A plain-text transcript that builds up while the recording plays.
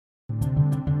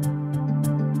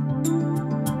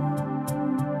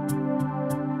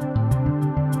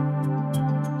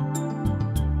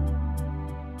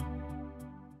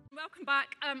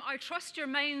I trust your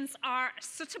minds are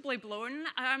suitably blown.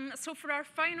 So for our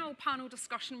final panel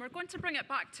discussion, we're going to bring it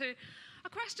back to a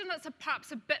question that's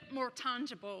perhaps a bit more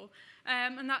tangible,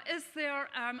 and that is there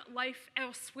life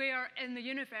elsewhere in the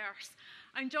universe?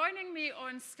 And joining me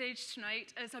on stage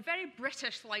tonight is a very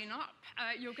British lineup.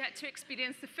 You'll get to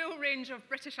experience the full range of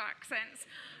British accents,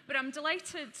 but I'm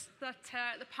delighted that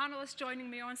the panelists joining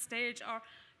me on stage are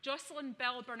Jocelyn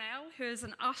Bell-Burnell, who is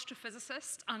an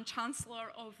astrophysicist and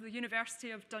Chancellor of the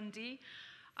University of Dundee,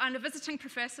 and a visiting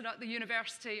professor at the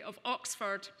University of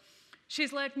Oxford.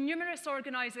 She's led numerous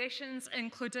organisations,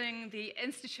 including the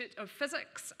Institute of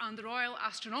Physics and the Royal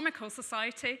Astronomical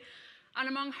Society, and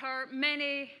among her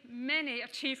many, many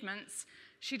achievements,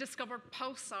 she discovered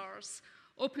pulsars,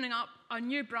 opening up a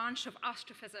new branch of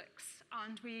astrophysics,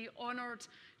 and we honoured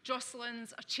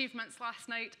Jocelyn's achievements last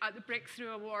night at the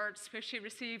Breakthrough Awards, where she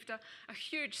received a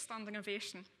huge standing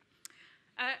ovation.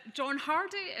 John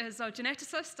Hardy is a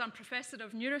geneticist and professor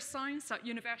of neuroscience at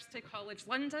University College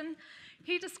London.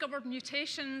 He discovered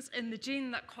mutations in the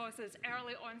gene that causes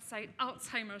early onset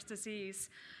Alzheimer's disease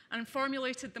and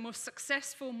formulated the most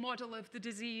successful model of the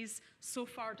disease so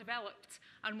far developed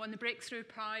and won the Breakthrough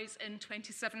Prize in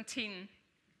 2017.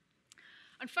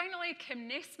 And finally, Kim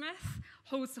Naismith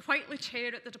holds the Whiteley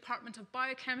Chair at the Department of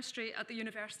Biochemistry at the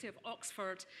University of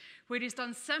Oxford, where he's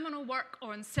done seminal work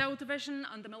on cell division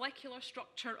and the molecular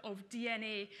structure of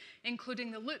DNA,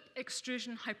 including the loop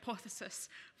extrusion hypothesis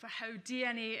for how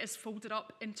DNA is folded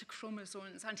up into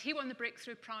chromosomes. And he won the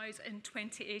Breakthrough Prize in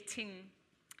 2018.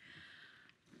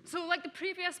 So like the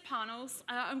previous panels,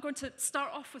 I'm going to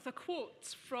start off with a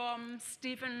quote from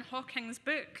Stephen Hawking's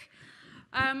book,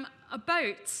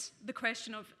 about the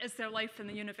question of, is there life in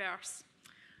the universe?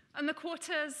 And the quote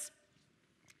is,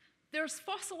 "There's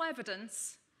fossil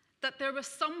evidence that there was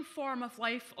some form of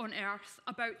life on Earth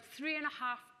about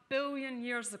 3.5 billion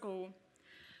years ago.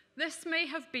 This may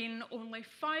have been only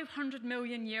 500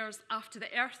 million years after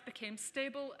the Earth became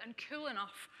stable and cool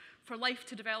enough for life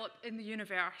to develop in the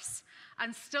universe,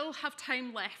 and still have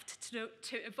time left to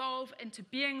evolve into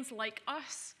beings like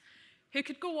us, who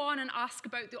could go on and ask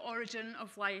about the origin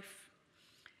of life.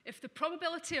 If the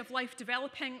probability of life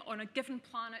developing on a given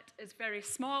planet is very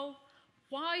small,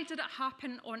 why did it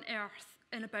happen on Earth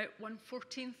in about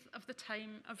 1/14 of the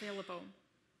time available?"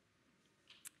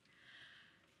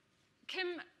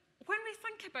 Kim, when we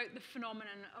think about the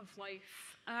phenomenon of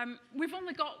life, we've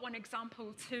only got one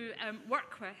example to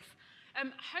work with.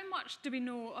 How much do we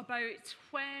know about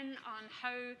when and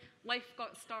how life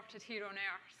got started here on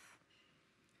Earth?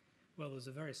 Well, there's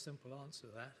a very simple answer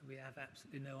to that. We have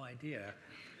absolutely no idea.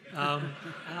 Up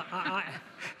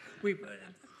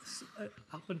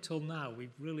until now,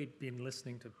 we've really been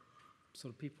listening to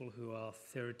sort of people who are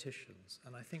theoreticians.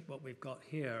 And I think what we've got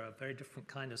here are a very different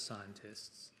kind of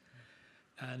scientists.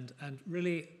 And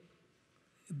really,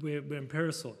 we're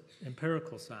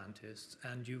empirical scientists.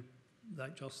 And you,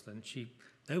 like Jocelyn,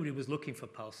 nobody was looking for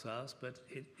pulsars, but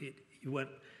it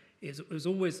was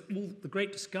always all the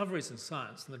great discoveries in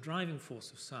science, and the driving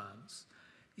force of science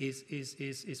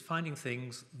is finding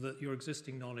things that your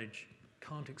existing knowledge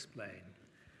can't explain.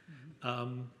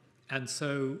 Mm-hmm. And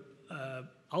so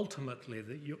ultimately,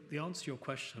 the answer to your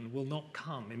question will not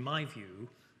come, in my view,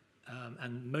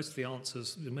 and most of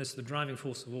the driving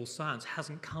force of all science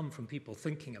hasn't come from people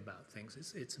thinking about things.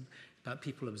 It's about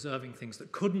people observing things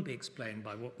that couldn't be explained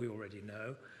by what we already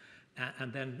know,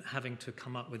 and then having to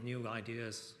come up with new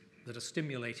ideas that are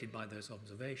stimulated by those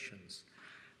observations.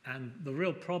 And the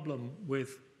real problem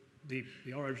with the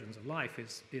origins of life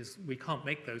is we can't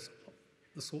make the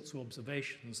sorts of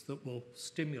observations that will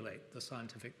stimulate the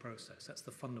scientific process. That's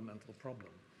the fundamental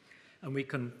problem. And we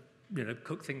can,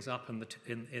 cook things up in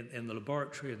the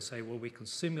laboratory and say, well, we can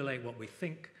simulate what we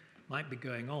think might be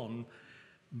going on,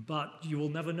 but you will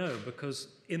never know, because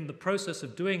in the process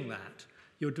of doing that,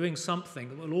 you're doing something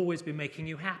that will always be making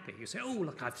you happy. You say, oh,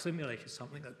 look, I've simulated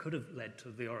something that could have led to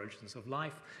the origins of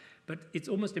life. But it's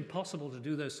almost impossible to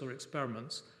do those sort of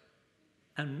experiments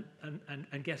and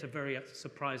get a very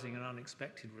surprising and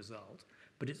unexpected result.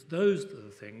 But it's those are the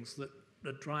things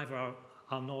that drive our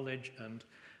knowledge and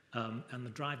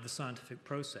that drive the scientific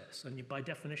process. And by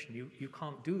definition, you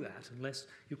can't do that unless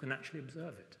you can actually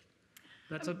observe it.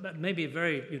 That's maybe a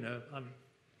very, I'm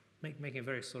making a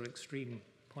very sort of extreme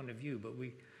point of view, but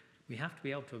we have to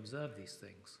be able to observe these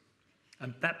things.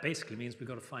 And that basically means we've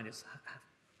got to find it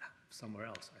somewhere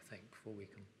else, I think, before we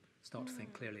can start to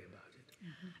think clearly about it.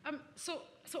 Mm-hmm. So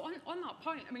on that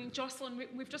point, I mean, Jocelyn,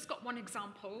 we've just got one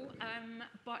example,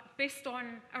 but based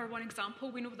on our one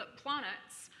example, we know that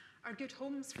planets are good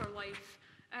homes for life.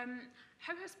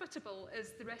 How hospitable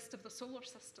is the rest of the solar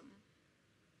system?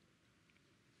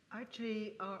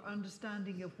 Actually, our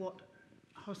understanding of what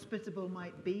hospitable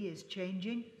might be is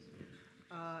changing.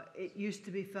 It used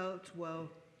to be felt, well,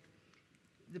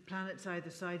 the planets either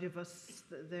side of us,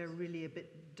 they're really a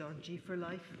bit dodgy for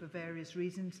life for various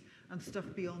reasons, and stuff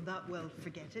beyond that, well,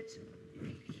 forget it.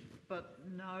 But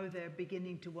now they're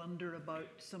beginning to wonder about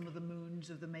some of the moons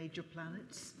of the major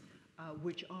planets,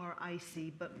 which are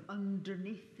icy, but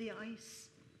underneath the ice,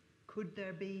 could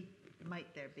there be,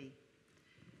 might there be?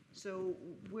 So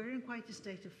we're in quite a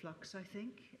state of flux, I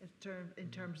think, in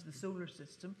terms of the solar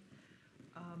system.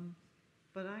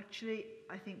 But actually,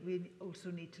 I think we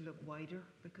also need to look wider,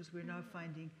 because we're now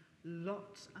finding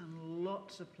lots and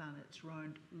lots of planets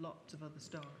around lots of other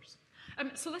stars.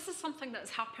 So this is something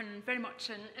that's happened very much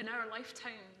in our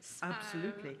lifetimes.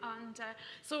 Absolutely.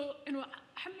 So, you know,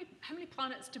 how many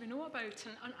planets do we know about,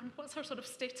 and what's our sort of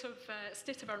state of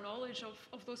our knowledge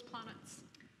of those planets?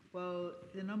 Well,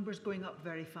 the number's going up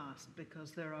very fast,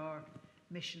 because there are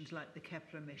missions like the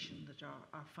Kepler mission that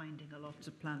are finding a lot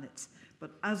of planets.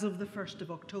 But as of the 1st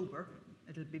of October,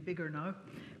 it'll be bigger now,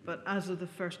 but as of the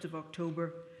 1st of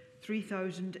October,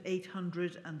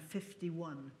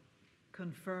 3,851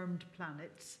 confirmed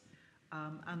planets,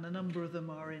 and a number of them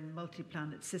are in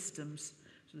multi-planet systems.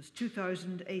 So there's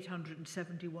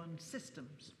 2,871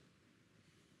 systems.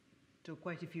 So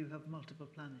quite a few have multiple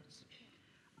planets.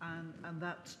 And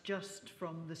that's just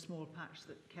from the small patch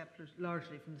that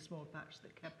largely from the small patch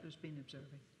that Kepler's been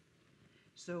observing.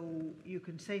 So you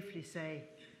can safely say,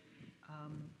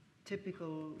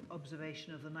 typical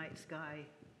observation of the night sky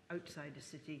outside a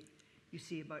city, you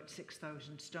see about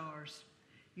 6,000 stars.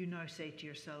 You now say to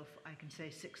yourself, I can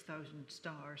say 6,000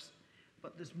 stars,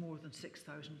 but there's more than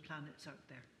 6,000 planets out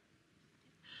there.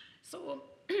 So,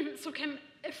 Kim,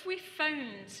 if we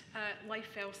found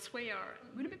life elsewhere,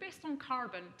 would it be based on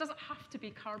carbon? Does it have to be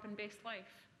carbon-based life?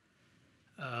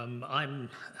 I'm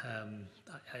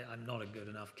not a good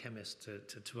enough chemist to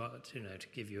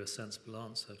give you a sensible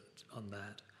answer on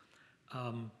that.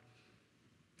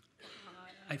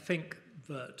 I think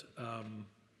that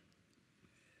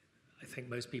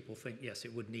most people think, yes,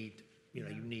 it would need, you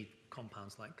need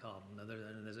compounds like carbon, and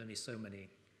there's only so many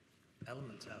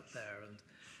elements out there. And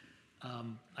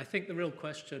I think the real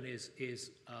question is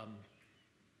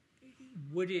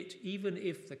would it, even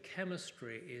if the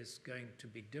chemistry is going to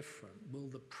be different, will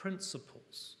the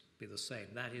principles be the same?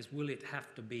 That is, will it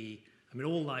have to be,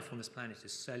 all life on this planet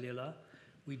is cellular.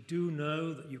 We do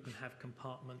know that you can have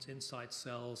compartments inside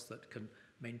cells that can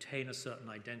maintain a certain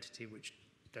identity which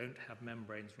don't have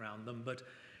membranes around them. But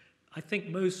I think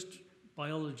most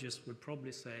biologists would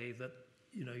probably say that,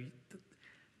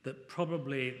 that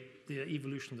probably the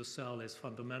evolution of the cell is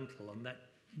fundamental, and that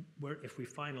if we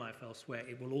find life elsewhere,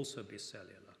 it will also be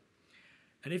cellular.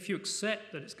 And if you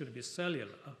accept that it's going to be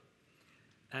cellular,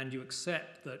 and you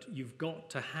accept that you've got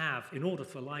to have, in order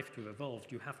for life to evolve,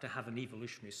 you have to have an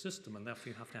evolutionary system, and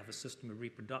therefore you have to have a system of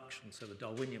reproduction so the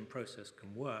Darwinian process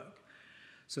can work.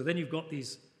 So then you've got the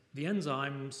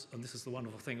enzymes, and this is the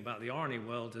wonderful thing about the RNA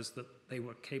world, is that they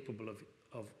were capable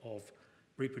of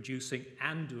reproducing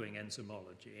and doing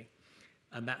enzymology,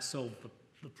 and that solved the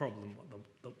problem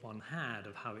that one had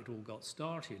of how it all got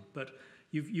started. But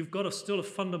you've got still a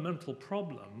fundamental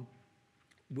problem,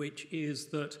 which is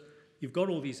that you've got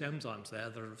all these enzymes there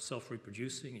that are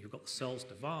self-reproducing, you've got the cells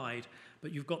divide,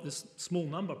 but you've got this small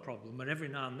number problem, and every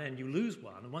now and then you lose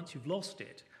one, and once you've lost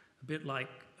it, a bit like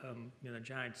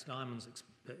Jared Steinman's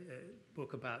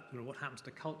book about what happens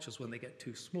to cultures when they get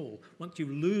too small. Once you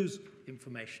lose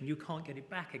information, you can't get it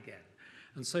back again.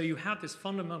 And so you have this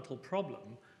fundamental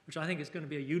problem, which I think is going to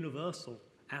be a universal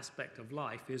aspect of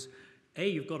life, is A,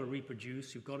 you've got to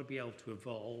reproduce, you've got to be able to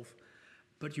evolve,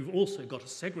 but you've also got to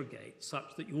segregate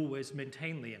such that you always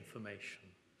maintain the information.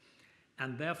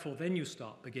 And therefore, then you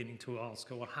start beginning to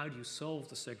ask, well, how do you solve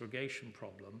the segregation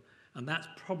problem? And that's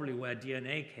probably where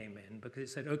DNA came in, because it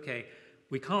said, okay,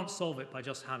 we can't solve it by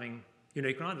just having, you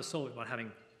can either solve it by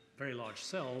having very large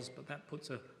cells, but that puts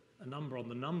a number on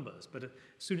the numbers. But as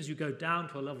soon as you go down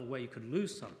to a level where you could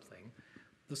lose something,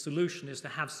 the solution is to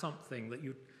have something that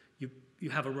you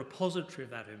have a repository of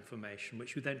that information,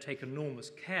 which you then take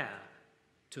enormous care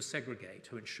to segregate,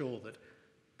 to ensure that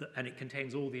and it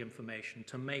contains all the information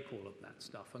to make all of that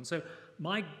stuff. And so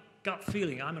my gut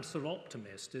feeling, I'm a sort of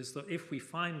optimist, is that if we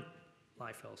find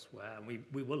life elsewhere, and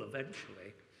we will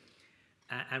eventually,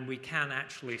 and we can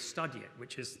actually study it,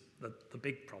 which is the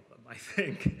big problem, I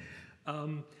think,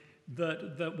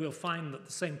 that we'll find that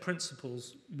the same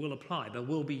principles will apply. There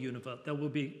will be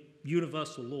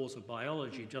universal laws of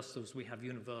biology, just as we have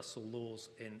universal laws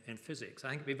in physics. I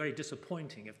think it'd be very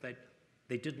disappointing if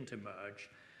they didn't emerge.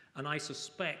 And I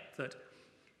suspect that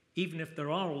even if there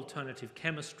are alternative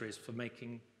chemistries for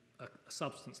making a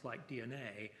substance like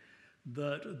DNA,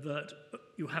 that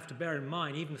you have to bear in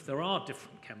mind, even if there are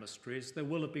different chemistries, there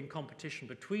will have been competition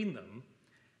between them,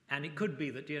 and it could be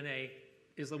that DNA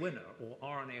is the winner, or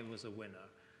RNA was a winner.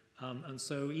 And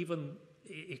so even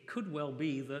it could well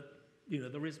be that,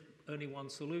 there is only one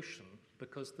solution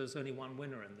because there's only one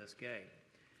winner in this game.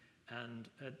 And,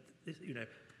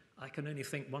 I can only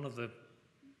think one of the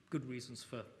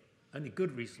only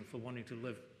good reason for wanting to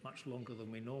live much longer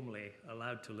than we normally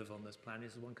allowed to live on this planet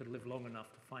is one could live long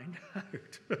enough to find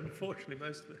out.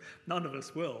 Unfortunately, none of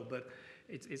us will, but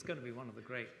it's going to be one of the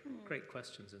great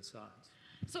questions in science.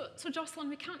 So Jocelyn,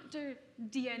 we can't do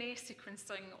DNA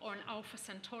sequencing on Alpha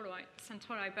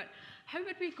Centauri, but how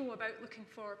would we go about looking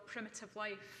for primitive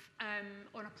life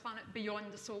on a planet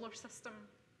beyond the solar system?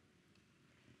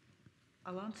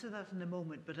 I'll answer that in a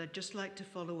moment, but I'd just like to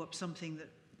follow up something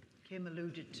that Kim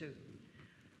alluded to.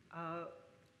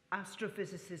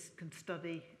 Astrophysicists can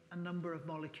study a number of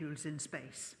molecules in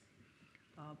space.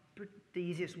 The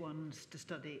easiest ones to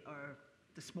study are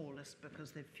the smallest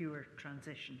because they've fewer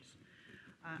transitions.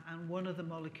 And one of the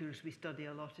molecules we study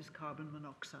a lot is carbon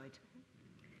monoxide.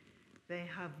 They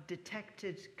have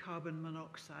detected carbon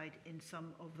monoxide in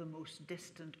some of the most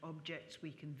distant objects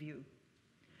we can view.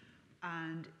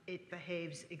 And it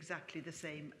behaves exactly the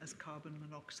same as carbon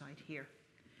monoxide here.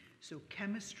 So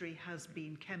chemistry has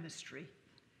been chemistry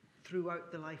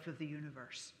throughout the life of the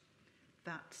universe.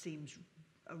 That seems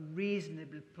a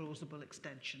reasonably plausible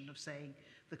extension of saying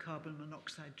the carbon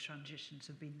monoxide transitions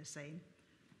have been the same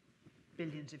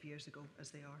billions of years ago as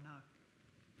they are now.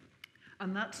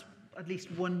 And that's at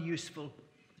least one useful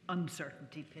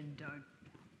uncertainty pinned down.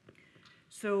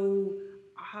 So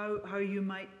how you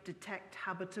might detect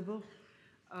habitable?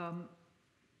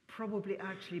 Probably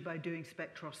actually by doing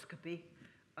spectroscopy.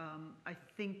 I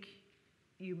think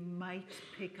you might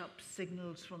pick up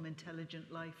signals from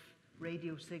intelligent life,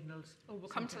 radio signals. Oh, we'll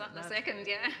come to that in a second,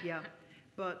 yeah. Yeah,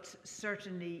 but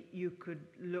certainly you could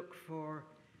look for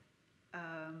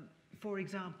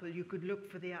example, you could look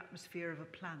for the atmosphere of a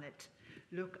planet,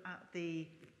 look at the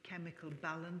chemical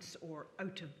balance or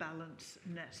out of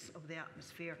balance-ness of the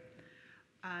atmosphere.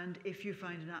 And if you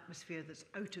find an atmosphere that's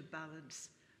out of balance,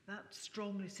 that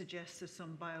strongly suggests there's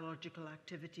some biological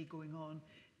activity going on,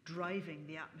 driving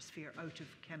the atmosphere out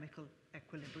of chemical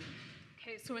equilibrium.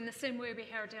 Okay, so in the same way we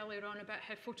heard earlier on about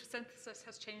how photosynthesis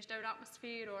has changed our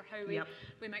atmosphere, or how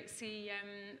we might see,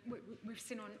 we've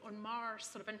seen on Mars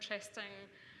sort of interesting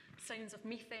signs of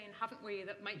methane, haven't we,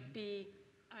 that might be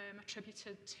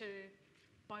attributed to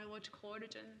biological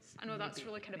origins. I know that's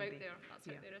really kind of out there. That's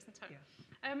out there, isn't it?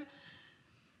 Yeah.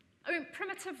 I mean,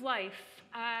 primitive life,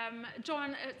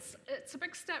 John, it's a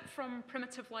big step from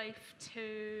primitive life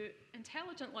to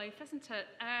intelligent life, isn't it?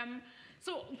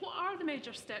 So what are the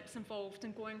major steps involved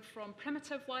in going from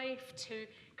primitive life to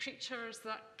creatures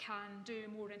that can do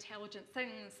more intelligent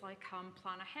things, like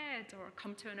plan ahead or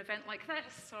come to an event like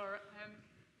this? Or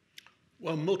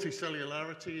Well,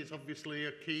 multicellularity is obviously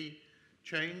a key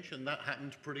change, and that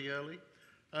happened pretty early.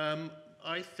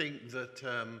 I think that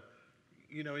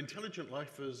intelligent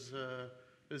life has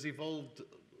evolved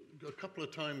a couple of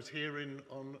times here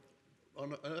on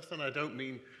Earth, and I don't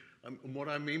mean. What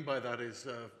I mean by that is,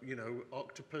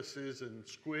 octopuses and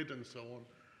squid and so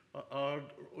on.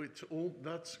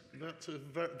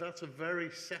 That's a very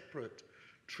separate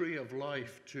tree of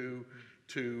life to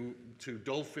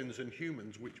dolphins and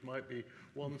humans, which might be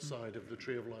one side of the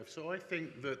tree of life. So I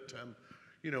think that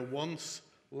once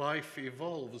life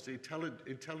evolves,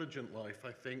 intelligent life,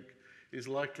 I think, is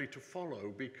likely to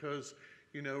follow, because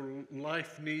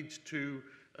life needs to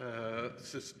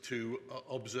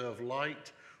observe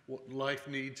light. Life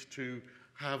needs to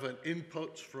have an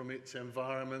input from its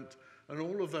environment, and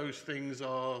all of those things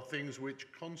are things which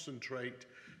concentrate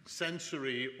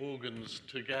sensory organs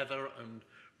together and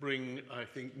bring, I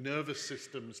think, nervous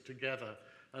systems together.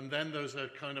 And then there's a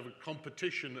kind of a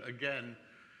competition again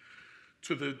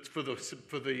for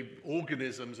the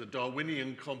organisms, a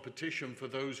Darwinian competition for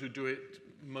those who do it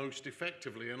most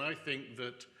effectively. And I think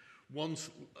that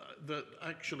that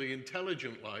actually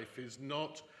intelligent life is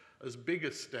not as big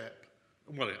a step.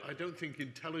 Well, I don't think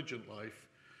intelligent life,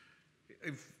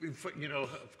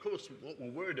 of course, what we're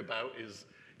worried about is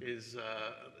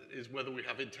whether we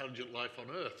have intelligent life on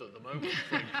Earth at the moment,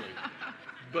 frankly.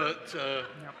 But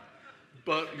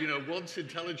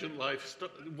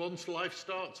once life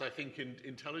starts, I think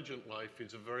intelligent life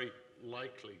is a very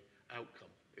likely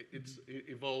outcome. It's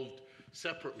evolved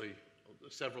separately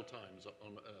several times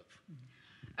on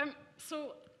Earth.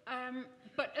 So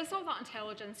but is all that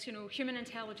intelligence, you know, human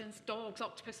intelligence, dogs,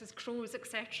 octopuses, crows,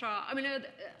 etc., I mean,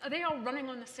 are they all running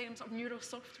on the same sort of neural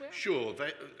software? Sure.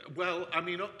 Well, I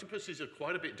mean, octopuses are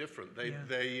quite a bit different. They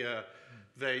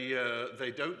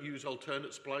don't use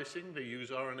alternate splicing. They use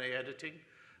RNA editing.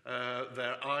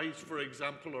 Their eyes, for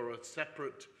example,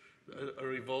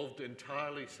 are evolved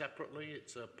entirely separately.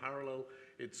 It's a parallel.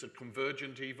 It's a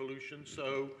convergent evolution.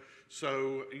 So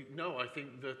no, I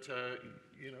think that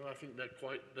I think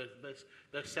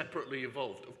they're separately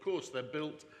evolved. Of course, they're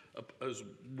built up, as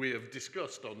we have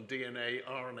discussed, on DNA,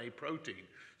 RNA, protein.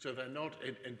 So they're not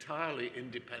entirely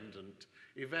independent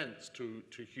events to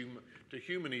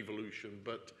human evolution,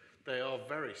 but they are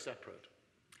very separate.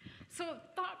 So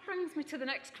that brings me to the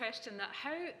next question: that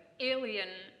how alien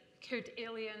could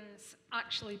aliens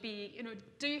actually be? You know,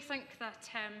 do you think that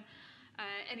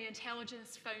any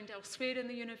intelligence found elsewhere in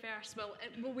the universe,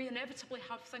 will we inevitably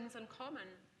have things in common?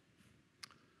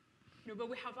 You know, will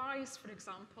we have eyes, for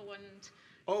example, and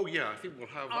oh yeah, I think we'll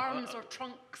have arms or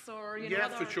trunks or yeah,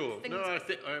 other for sure. things? No,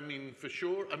 I mean for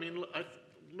sure. I mean,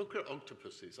 look at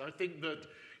octopuses. I think that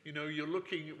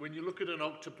when you look at an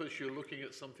octopus, you're looking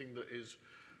at something that is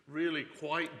really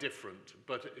quite different,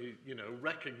 but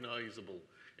recognizable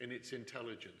in its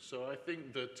intelligence. So I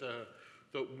think that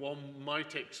that one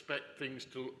might expect things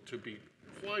to be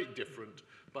quite different,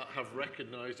 but have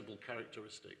recognizable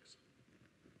characteristics.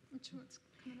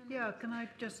 Yeah, can I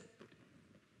just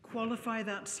qualify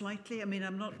that slightly? I mean,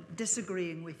 I'm not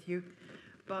disagreeing with you,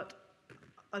 but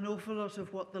an awful lot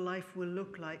of what the life will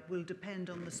look like will depend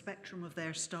on the spectrum of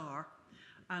their star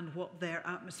and what their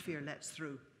atmosphere lets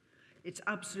through. It's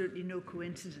absolutely no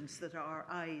coincidence that our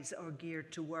eyes are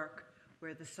geared to work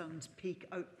where the sun's peak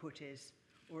output is,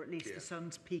 or at least the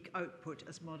sun's peak output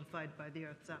as modified by the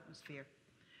Earth's atmosphere.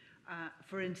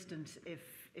 For instance,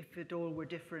 if it all were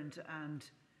different and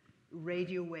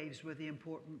radio waves were the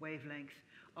important wavelength,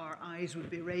 our eyes would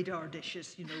be radar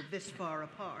dishes, this far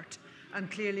apart, and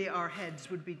clearly our heads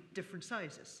would be different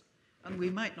sizes, and we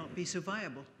might not be so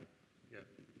viable. Yeah.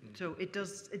 So it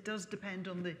does depend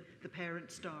on the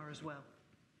parent star as well.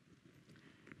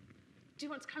 Do you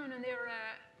want to comment on there,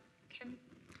 Kim?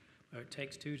 Well, it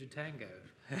takes two to tango.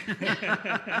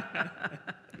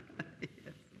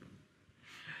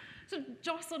 So,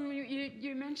 Jocelyn,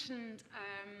 you mentioned,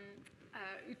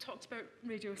 you talked about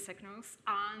radio signals,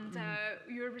 and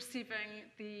you're receiving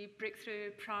the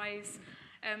Breakthrough Prize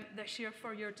this year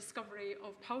for your discovery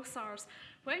of pulsars.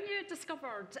 When you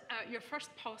discovered your first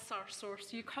pulsar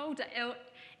source, you called it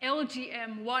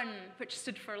LGM1, which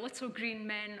stood for Little Green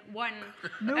Men 1.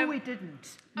 No, we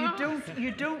didn't.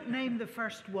 You don't name the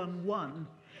first one 1.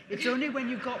 It's only when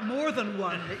you've got more than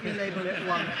one that you label it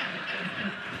 1.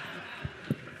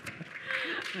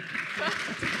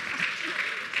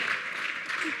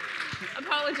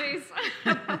 Apologies.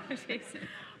 Apologies.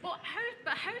 Well,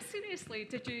 how seriously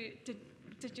did you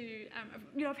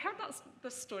I've heard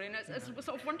this story, and it's a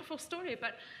sort of wonderful story,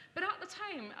 but at the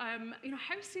time,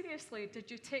 how seriously did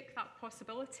you take that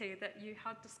possibility that you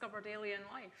had discovered alien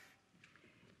life?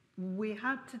 We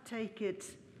had to take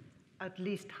it at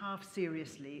least half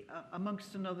seriously,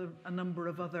 amongst a number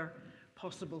of other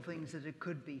possible things that it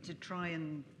could be, to try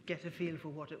and get a feel for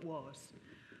what it was.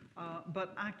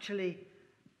 But actually,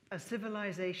 a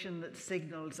civilization that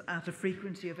signals at a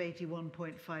frequency of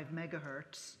 81.5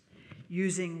 megahertz,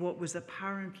 using what was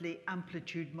apparently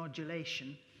amplitude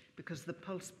modulation, because the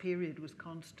pulse period was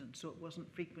constant, so it wasn't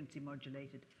frequency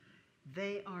modulated.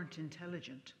 They aren't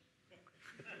intelligent.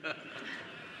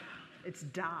 It's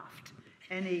daft.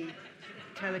 Any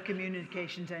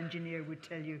telecommunications engineer would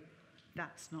tell you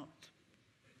that's not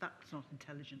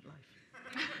intelligent life.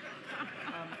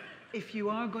 If you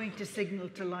are going to signal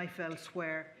to life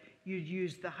elsewhere, you'd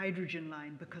use the hydrogen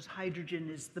line, because hydrogen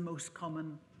is the most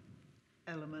common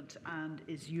element and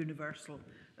is universal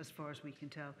as far as we can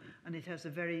tell. And it has a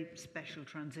very special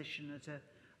transition at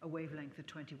a wavelength of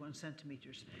 21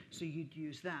 centimeters. So you'd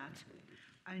use that.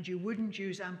 And you wouldn't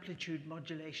use amplitude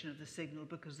modulation of the signal,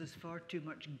 because there's far too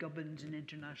much gubbins in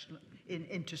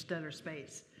interstellar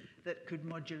space that could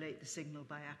modulate the signal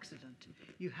by accident.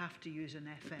 You have to use an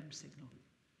FM signal.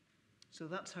 So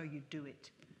that's how you do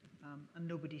it. And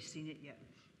nobody's seen it yet.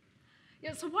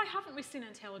 Yeah, so why haven't we seen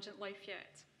intelligent life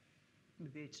yet?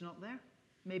 Maybe it's not there.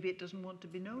 Maybe it doesn't want to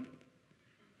be known.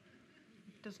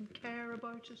 It doesn't care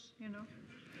about us,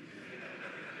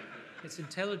 It's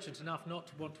intelligent enough not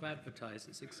to want to advertise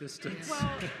its existence. Well,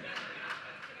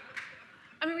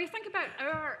 I mean, we think about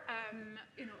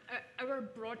our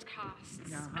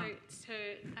broadcasts out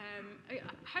to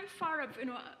how far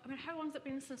how long has it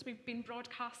been since we've been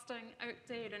broadcasting out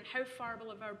there, and how far will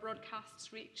have our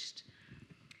broadcasts reached?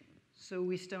 So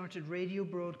we started radio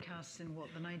broadcasts in what,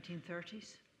 the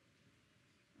 1930s?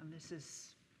 And this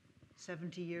is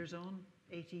 70 years on,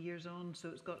 80 years on, so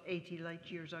it's got 80 light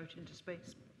years out into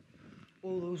space.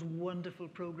 All those wonderful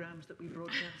programs that we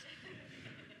broadcast.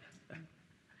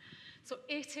 So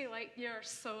 80 light years.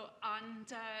 So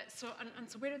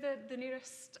where are the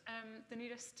nearest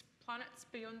planets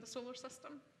beyond the solar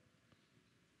system?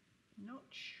 Not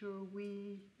sure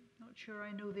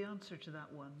I know the answer to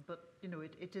that one, but you know,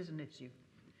 it is an issue.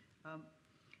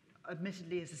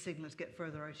 Admittedly, as the signals get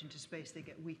further out into space, they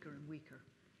get weaker and weaker.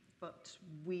 But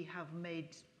we have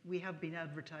been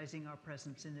advertising our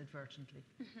presence inadvertently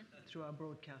through our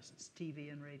broadcasts,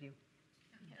 TV and radio.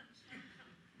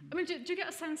 I mean, do you get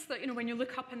a sense that, you know, when you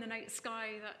look up in the night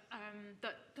sky,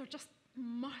 that there just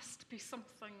must be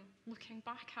something looking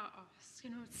back at us? You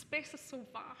know, space is so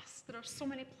vast. There are so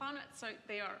many planets out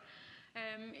there.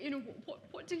 You know,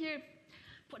 what do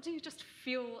you just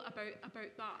feel about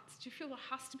that? Do you feel there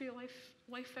has to be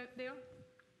life out there?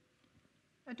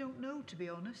 I don't know, to be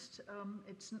honest.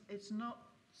 It's not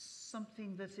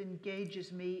something that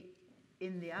engages me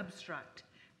in the abstract.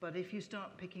 But if you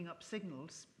start picking up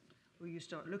signals, or you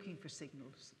start looking for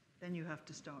signals, then you have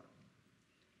to start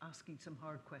asking some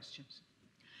hard questions.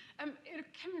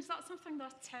 Kim, is that something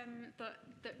that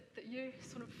you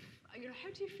sort of, you know, how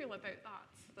do you feel about that?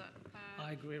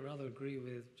 I rather agree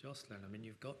with Jocelyn. I mean,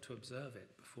 you've got to observe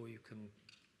it before you can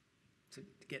to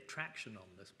get traction on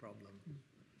this problem.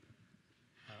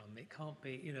 It can't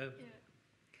be, you know.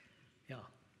 Yeah.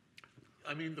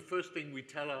 I mean, the first thing we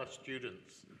tell our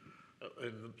students,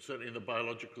 certainly in the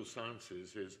biological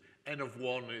sciences, is N of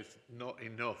 1 is not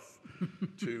enough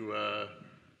to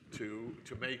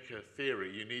make a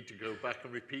theory. You need to go back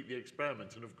and repeat the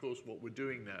experiment. And of course, what we're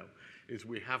doing now is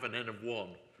we have an N of 1.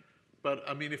 But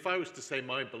I mean, if I was to say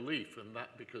my belief, and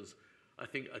that because I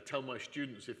think I tell my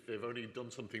students if they've only done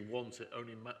something once, it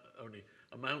only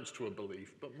amounts to a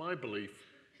belief. But my belief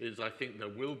is I think there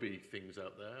will be things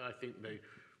out there. I think they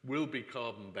will be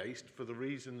carbon-based for the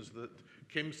reasons that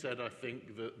Kim said. I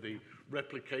think that the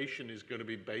replication is going to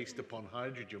be based upon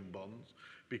hydrogen bonds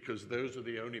because those are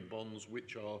the only bonds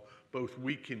which are both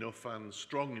weak enough and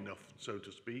strong enough, so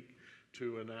to speak,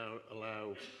 to now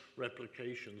allow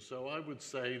replication. So I would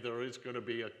say there are going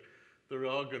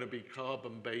to be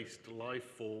carbon-based life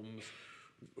forms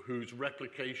whose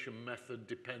replication method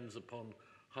depends upon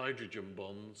hydrogen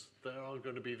bonds. There are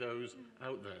going to be those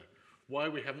out there. Why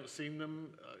we haven't seen them,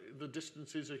 the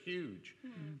distances are huge.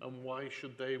 And why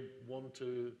should they want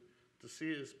to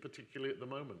see us, particularly at the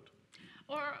moment?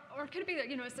 Or could it be that,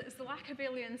 you know, is the lack of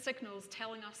alien signals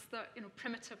telling us that, you know,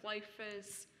 primitive life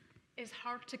is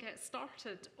hard to get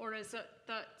started? Or is it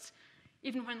that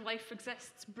even when life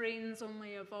exists, brains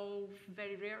only evolve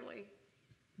very rarely?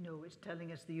 No, it's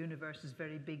telling us the universe is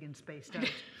very big and spaced out.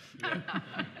 Yeah,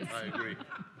 I agree.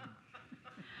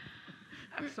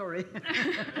 Sorry.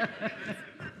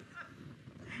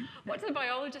 What do the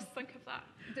biologists think of that?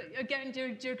 Again,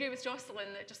 do you agree with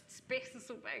Jocelyn that just space is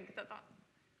so big that?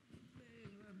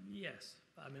 Yes.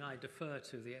 I mean, I defer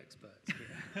to the experts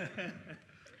here.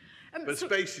 But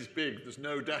space is big, there's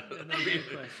no doubt. No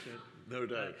question. No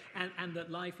doubt. And that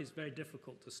life is very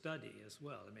difficult to study as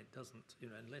well. I mean, it doesn't, you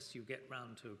know, unless you get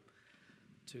round to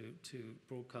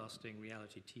broadcasting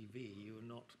reality TV, you're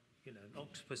not, you know,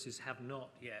 octopuses have not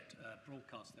yet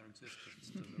broadcast their existence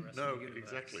to the rest of the universe. No,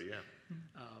 exactly, yeah.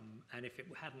 And if it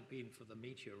hadn't been for the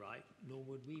meteorite, nor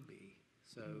would we be.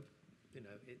 So, you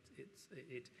know,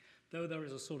 though there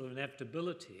is a sort of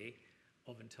inevitability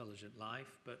of intelligent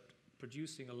life, but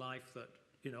producing a life that,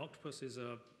 you know, octopuses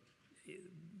are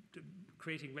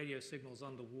creating radio signals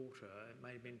underwater. It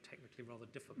may have been technically rather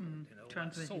difficult, you know, all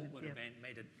that salt would have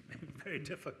made it very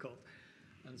difficult.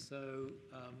 And so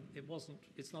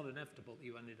it's not inevitable that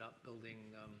you ended up building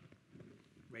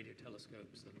radio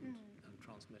telescopes and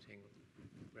transmitting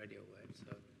radio waves.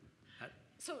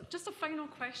 So just a final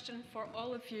question for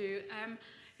all of you.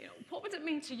 You know, what would it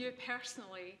mean to you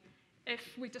personally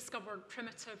if we discovered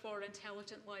primitive or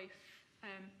intelligent life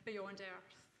beyond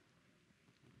Earth?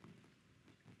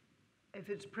 If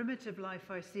it's primitive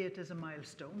life, I see it as a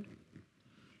milestone.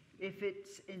 If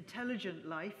it's intelligent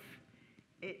life,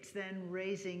 it's then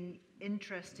raising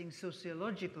interesting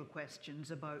sociological questions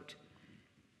about,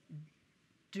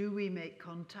 do we make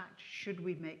contact? Should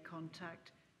we make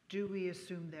contact? Do we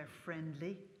assume they're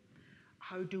friendly?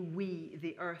 How do we,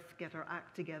 the Earth, get our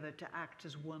act together to act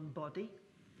as one body?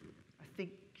 I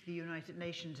think the United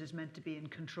Nations is meant to be in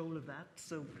control of that,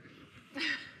 so...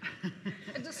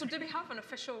 So do we have an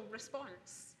official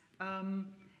response?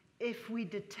 If we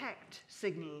detect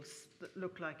signals that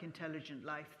look like intelligent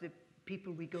life, the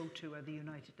people we go to are the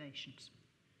United Nations.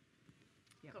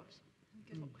 Yeah.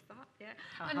 Good luck with that. Yeah.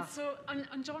 And so,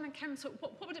 and John and Kim, so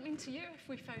what would it mean to you if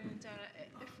we found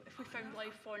if we found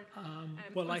life on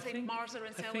well, on, I say, think, Mars or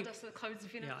Enceladus or the clouds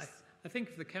of Venus? Yeah, I think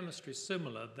if the chemistry is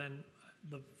similar, then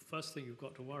the first thing you've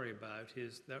got to worry about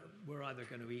is that we're either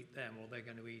going to eat them or they're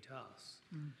going to eat us.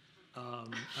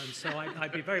 And so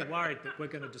I'd be very worried that we're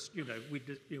going to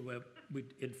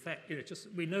we'd infect,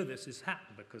 we know this has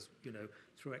happened because,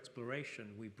 through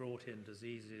exploration, we brought in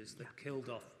diseases that killed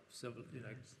off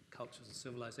cultures and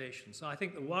civilizations. So I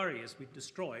think the worry is we'd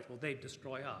destroy it or they'd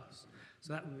destroy us.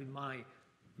 So that would be my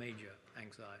major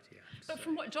anxiety. But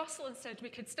from what Jocelyn said, we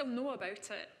could still know about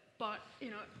it, but,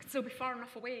 it could still be far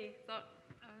enough away that...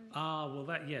 well,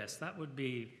 that would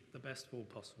be the best of all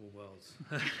possible worlds.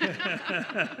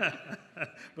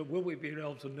 But will we be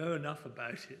able to know enough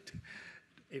about it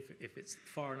if it's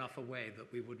far enough away that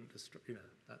we wouldn't destroy,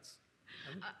 that's...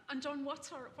 and John,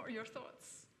 what are your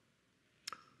thoughts?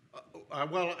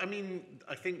 Well, I mean,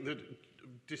 I think that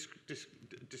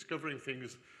discovering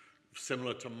things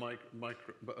similar to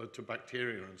to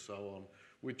bacteria and so on,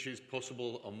 which is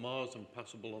possible on Mars and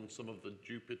possible on some of the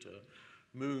Jupiter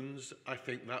moons, I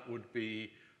think that would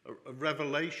be a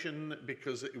revelation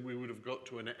because we would have got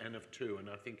to an N of 2, and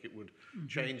I think it would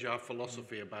change our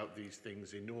philosophy about these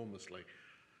things enormously.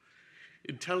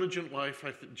 Intelligent life,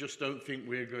 I just don't think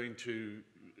we're going to,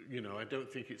 I don't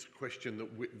think it's a question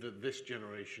that this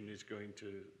generation is going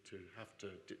to have to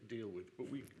deal with. But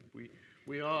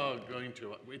we are going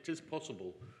to, it is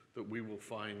possible that we will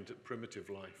find primitive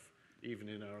life even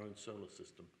in our own solar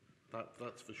system.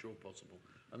 That's for sure possible.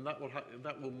 And that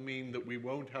will mean that we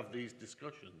won't have these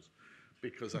discussions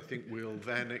because I think we'll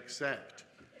then accept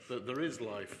that there is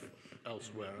life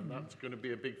elsewhere, and that's going to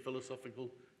be a big philosophical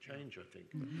change, I think.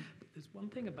 There's one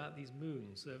thing about these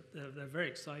moons, they're very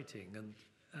exciting,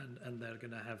 and they're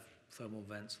going to have thermal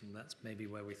vents, and that's maybe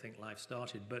where we think life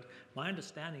started. But my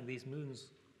understanding, these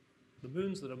moons, the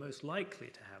moons that are most likely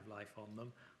to have life on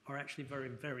them, are actually very,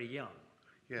 very young.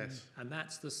 Yes. And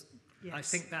that's the... Yes. I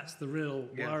think that's the real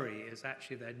worry, is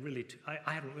actually they're really...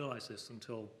 I hadn't realised this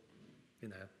until, a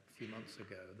few months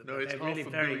ago. That they're really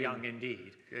very young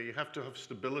indeed. Yeah, you have to have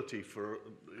stability for,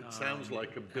 it sounds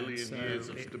like a billion years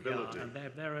of stability. Yeah,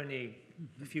 and they're only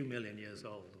a few million years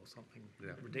old or something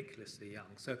ridiculously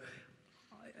young. So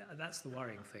that's the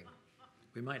worrying thing.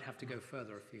 We might have to go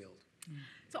further afield.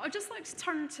 So I'd just like to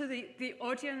turn to the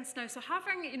audience now. So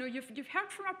having, you've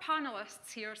heard from our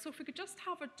panelists here. So if we could just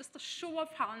have just a show of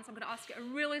hands, I'm going to ask you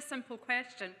a really simple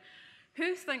question.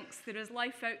 Who thinks there is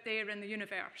life out there in the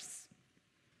universe?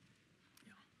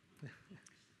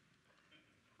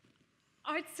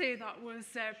 I'd say that was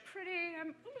pretty,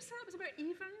 what was that? It was about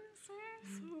even,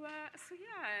 so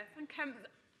yeah, I think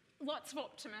lots of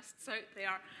optimists out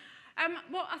there.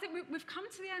 Well, I think we've come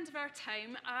to the end of our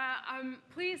time.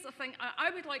 Please,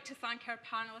 I would like to thank our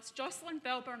panelists, Jocelyn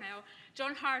Bell-Burnell,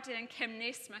 John Hardy and Kim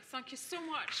Naismith. Thank you so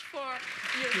much for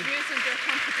your views and your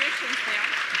contributions there.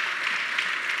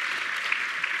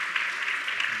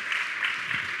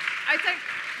 I think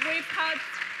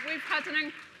we've had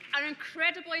an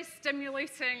incredibly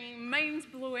stimulating,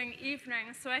 mind-blowing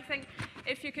evening. So I think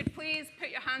if you could please put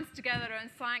your hands together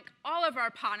and thank all of our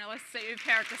panelists that you've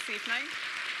heard this evening.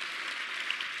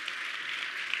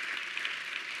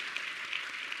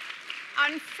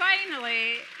 And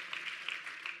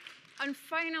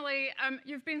finally,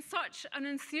 you've been such an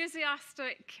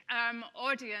enthusiastic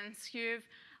audience. You've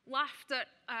laughed at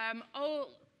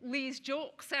all Lee's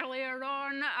jokes earlier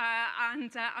on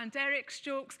and Derek's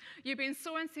jokes. You've been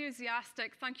so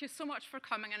enthusiastic. Thank you so much for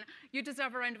coming, and you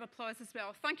deserve a round of applause as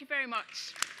well. Thank you very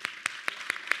much.